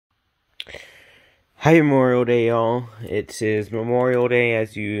Happy Memorial Day, y'all. It is Memorial Day,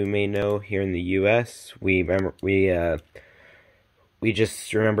 as you may know, here in the U.S. We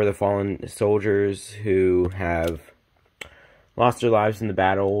just remember the fallen soldiers who have lost their lives in the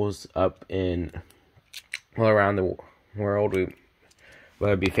battles all around the world.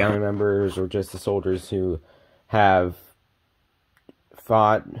 Whether it be family members or just the soldiers who have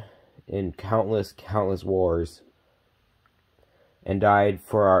fought in countless wars and died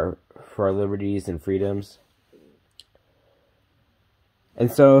for our liberties and freedoms.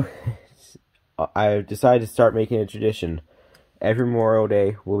 And so I decided to start making a tradition. Every Memorial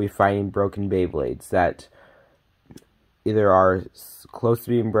Day we'll be finding broken Beyblades that either are close to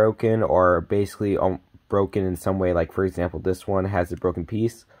being broken or basically broken in some way. Like, for example, this one has a broken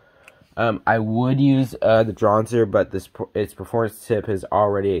piece. I would use the Dronzer, but its performance tip has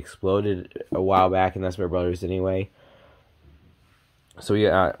already exploded a while back, and that's my brother's anyway. So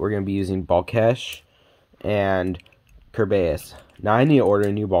we're going to be using Balkesh and beys. Now I need to order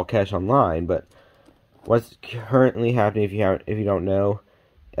a new Balkesh online, but what's currently happening, if you don't know,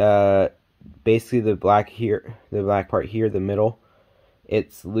 basically the black part here, the middle,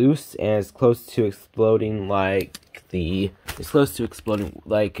 it's loose and it's close to exploding like which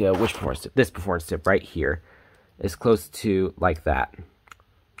performance tip? This performance tip right here is close to like that.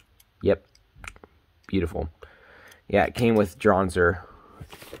 Yep, beautiful. Yeah, it came with Dronzer.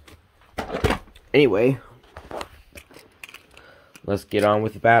 Anyway, let's get on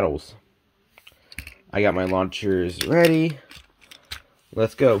with the battles. I got my launchers ready.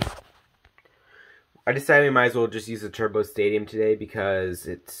 Let's go. I decided we might as well just use the Turbo Stadium today because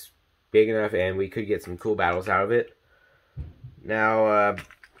it's big enough and we could get some cool battles out of it. Now,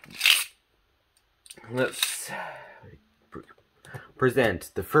 let's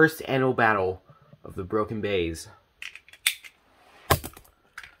present the first annual battle of the Broken Beys.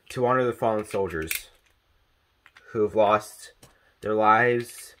 To honor the fallen soldiers who have lost their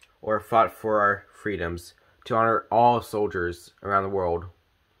lives or fought for our freedoms. To honor all soldiers around the world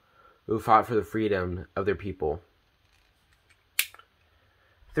who fought for the freedom of their people.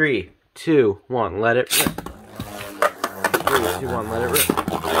 3, 2, 1, let it rip. 3, 2, 1, let it rip.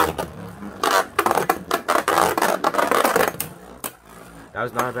 That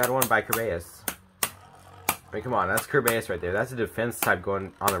was not a bad one by beys. I mean, come on, that's beys right there. That's a defense type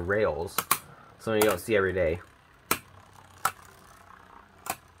going on the rails. Something you don't see every day.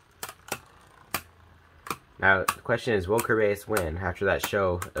 Now, the question is, will beys win after that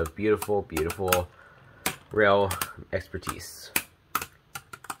show of beautiful, beautiful rail expertise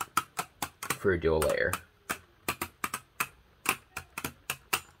for a dual layer?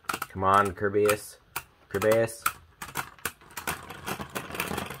 Come on, beys.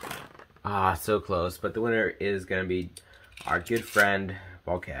 Ah, so close. But the winner is going to be our good friend,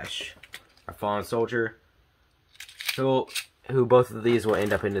 Balkesh. Our fallen soldier. Who both of these will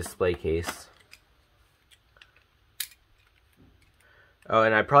end up in display case. Oh,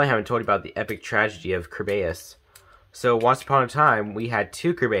 and I probably haven't told you about the epic tragedy of beys. So, once upon a time, we had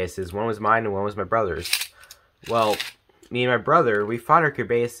two beyses. One was mine and one was my brother's. Well, me and my brother, we fought our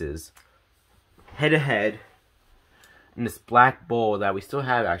beys head-to-head in this black bowl that we still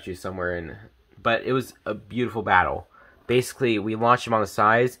have actually somewhere in. But it was a beautiful battle. Basically, we launched them on the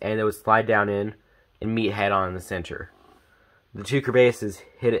sides, and they would slide down in and meet head-on in the center. The two beys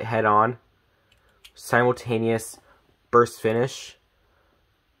hit it head-on. Simultaneous burst finish.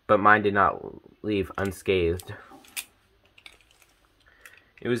 But mine did not leave unscathed.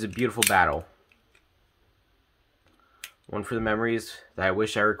 It was a beautiful battle. One for the memories that I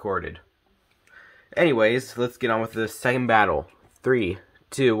wish I recorded. Anyways, let's get on with the second battle. 3,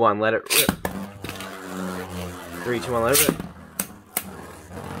 2, 1, let it rip. 3, 2, 1, let it rip.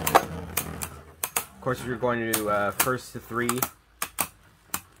 Of course, we're going to do first to 3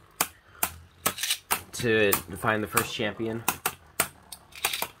 to define the first champion.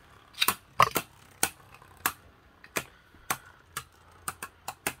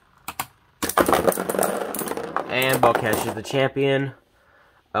 And Balkesh is the champion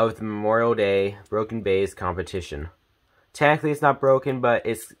of the Memorial Day Broken Beys competition. Technically, it's not broken, but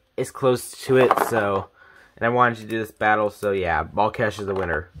it's close to it. So, and I wanted to do this battle. So yeah, Balkesh is the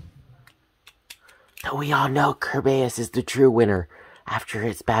winner. But we all know beys is the true winner after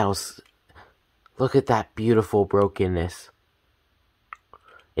its battles. Look at that beautiful brokenness.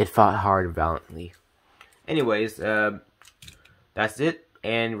 It fought hard and valiantly. Anyways, that's it.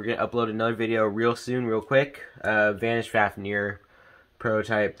 And we're going to upload another video real soon, real quick. Vanish Fafnir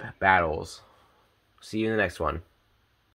prototype battles. See you in the next one.